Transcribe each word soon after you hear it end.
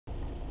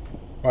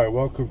Hi,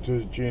 welcome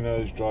to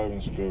Gino's driving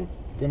school.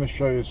 I'm going to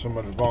show you some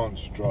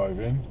advanced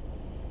driving.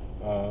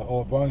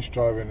 Advanced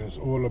driving is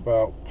all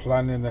about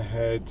planning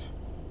ahead,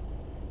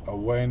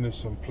 awareness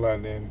and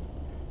planning,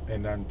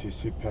 and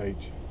anticipate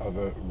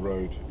other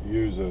road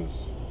users.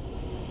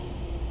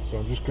 So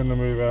I'm just going to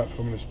move out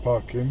from this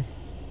parking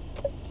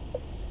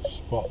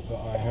spot that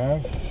I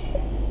have.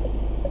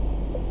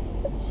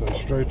 So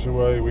straight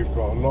away we've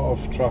got a lot of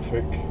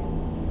traffic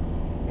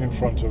in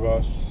front of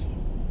us.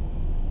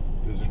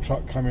 There's a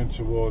truck coming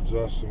towards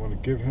us. I'm going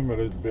to give him a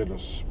little bit of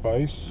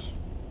space,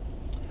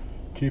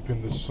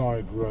 keeping the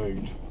side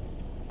road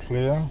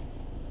clear.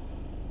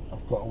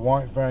 I've got a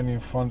white van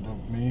in front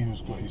of me who's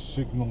got his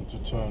signal to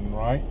turn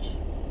right.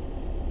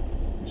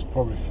 He's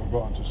probably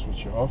forgotten to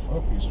switch it off.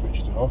 Oh, he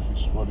switched it off.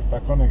 He's brought it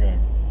back on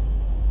again.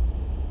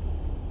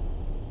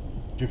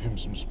 Give him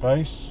some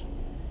space.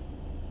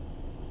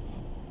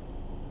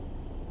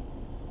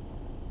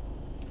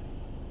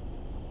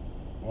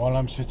 While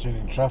I'm sitting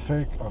in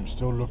traffic, I'm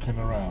still looking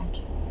around.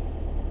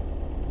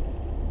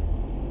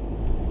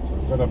 So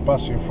I've got a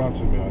bus in front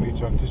of me. I need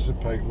to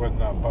anticipate when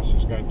that bus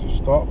is going to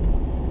stop.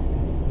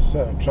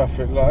 Set of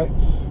traffic lights.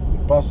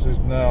 The bus is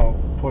now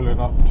pulling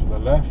up to the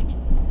left.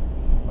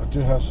 I do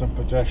have some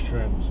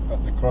pedestrians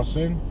at the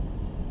crossing.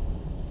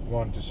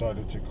 One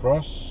decided to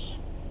cross.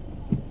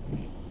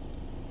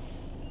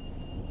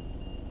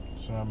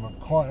 So I'm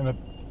quite in a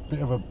bit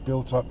of a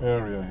built-up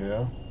area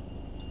here.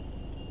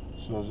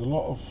 So there's a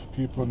lot of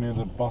people near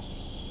the bus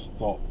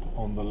stop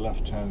on the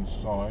left-hand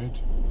side.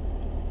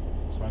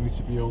 So I need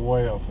to be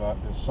aware of that.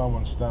 There's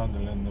someone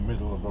standing in the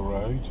middle of the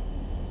road.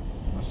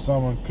 And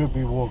someone could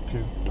be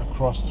walking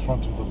across the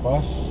front of the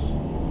bus.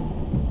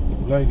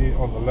 The lady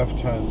on the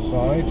left-hand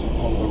side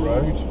on the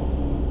road.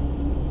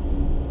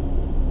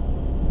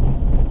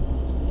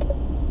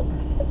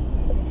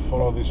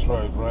 Follow this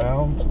road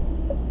round.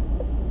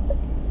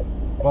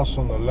 Bus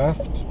on the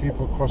left,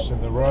 people crossing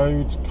the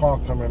road,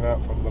 car coming out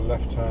from the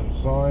left hand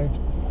side.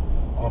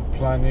 I'm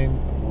planning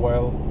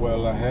well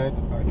ahead.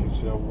 I can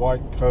see a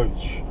white coach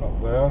up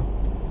there.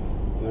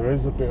 There is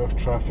a bit of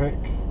traffic.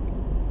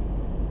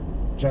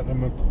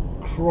 Gentleman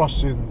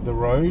crossing the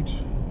road,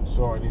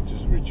 so I need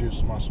to reduce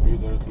my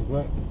speed a little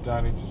bit,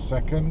 down into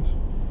second.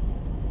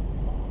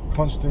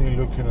 Constantly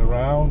looking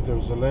around. There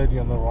was a lady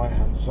on the right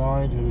hand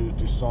side who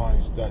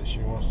decides that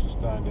she wants to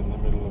stand in the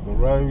middle of the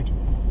road.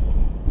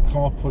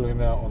 Car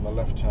pulling out on the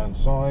left hand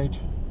side.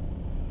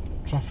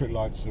 Traffic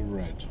lights are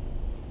red.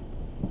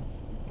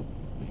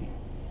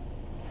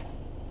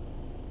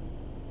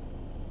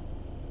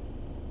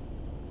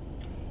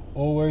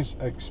 Always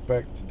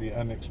expect the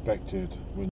unexpected when